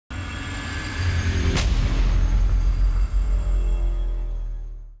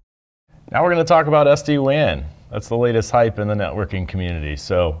Now we're going to talk about SD-WAN. That's the latest hype in the networking community.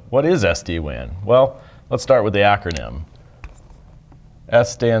 So what is SD-WAN? Well, let's start with the acronym.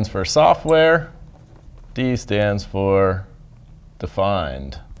 S stands for software, D stands for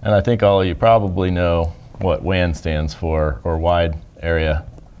defined. And I think all of you probably know what WAN stands for, or wide area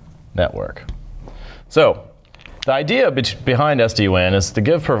network. So the idea behind SD-WAN is to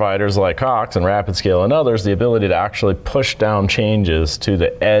give providers like Cox and RapidScale and others the ability to actually push down changes to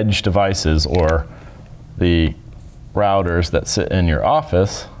the edge devices, or the routers that sit in your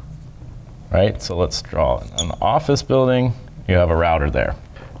office, right? So let's draw an office building. You have a router there.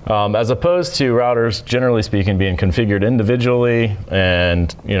 As opposed to routers, generally speaking, being configured individually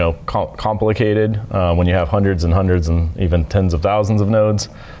and complicated when you have hundreds and hundreds and even tens of thousands of nodes.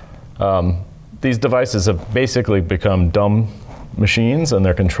 These devices have basically become dumb machines, and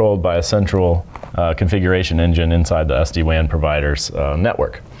they're controlled by a central configuration engine inside the SD-WAN provider's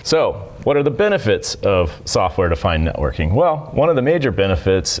network. So what are the benefits of software-defined networking? Well, one of the major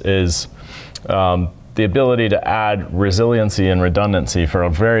benefits is the ability to add resiliency and redundancy for a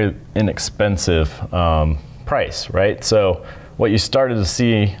very inexpensive price, right? So what you started to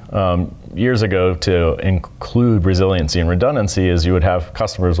see years ago to include resiliency and redundancy is you would have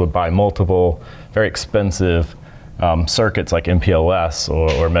customers would buy multiple very expensive circuits like MPLS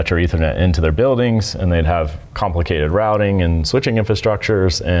or Metro Ethernet into their buildings, and they'd have complicated routing and switching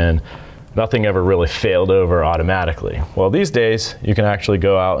infrastructures, and nothing ever really failed over automatically. Well, these days you can actually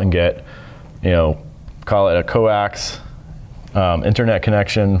go out and get, call it a coax internet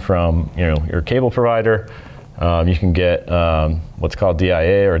connection from your cable provider. You can get what's called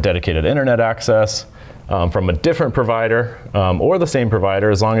DIA, or dedicated internet access, from a different provider or the same provider,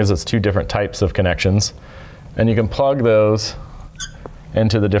 as long as it's two different types of connections. And you can plug those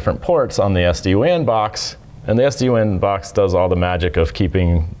into the different ports on the SD-WAN box, and the SD-WAN box does all the magic of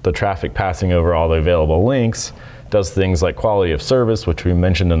keeping the traffic passing over all the available links, does things like quality of service, which we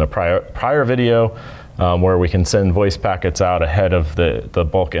mentioned in a prior video, where we can send voice packets out ahead of the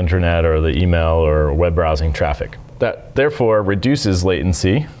bulk internet or the email or web browsing traffic. That therefore reduces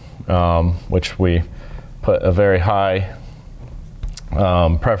latency, which we put a very high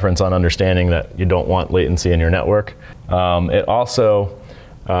preference on understanding that you don't want latency in your network. It also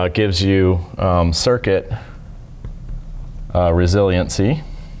gives you circuit resiliency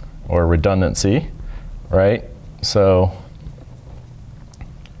or redundancy, right? So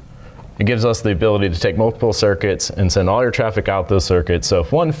it gives us the ability to take multiple circuits and send all your traffic out those circuits. So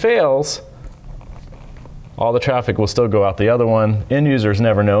if one fails, all the traffic will still go out the other one. End users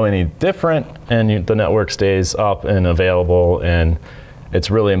never know any different, and the network stays up and available. And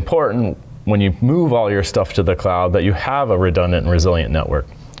it's really important when you move all your stuff to the cloud that you have a redundant and resilient network.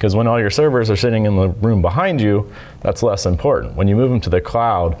 Because when all your servers are sitting in the room behind you, that's less important. When you move them to the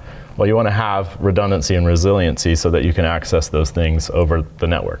cloud, well, you want to have redundancy and resiliency so that you can access those things over the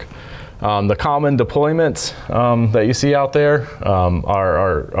network. The common deployments that you see out there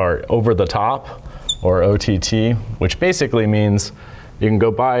are over the top, or OTT, which basically means you can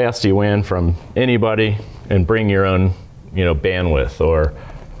go buy SD-WAN from anybody and bring your own bandwidth, or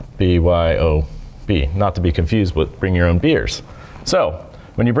BYOB, not to be confused with bring your own beers. So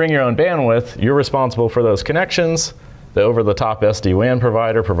when you bring your own bandwidth, you're responsible for those connections. The over-the-top SD-WAN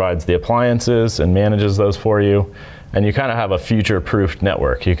provider provides the appliances and manages those for you. And you kind of have a future-proofed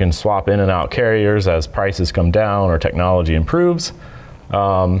network. You can swap in and out carriers as prices come down or technology improves.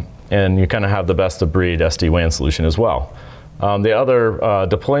 And you kind of have the best-of-breed SD-WAN solution as well. The other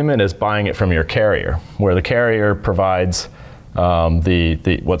deployment is buying it from your carrier, where the carrier provides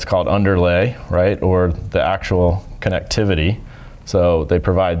what's called underlay, right, or the actual connectivity. So they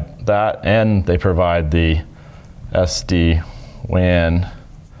provide that, and they provide the SD-WAN,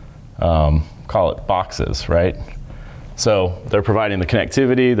 call it boxes, right? So they're providing the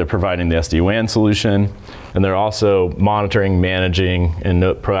connectivity, they're providing the SD-WAN solution, and they're also monitoring, managing, and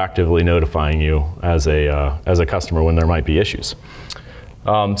proactively notifying you as a customer when there might be issues.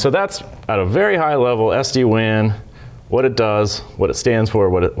 So that's at a very high level, SD-WAN, what it does, what it stands for,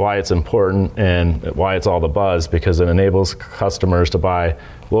 why it's important, and why it's all the buzz, because it enables customers to buy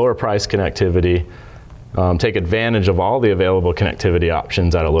lower price connectivity, take advantage of all the available connectivity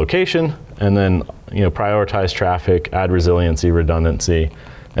options at a location, and then prioritize traffic, add resiliency, redundancy,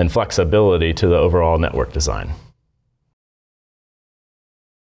 and flexibility to the overall network design.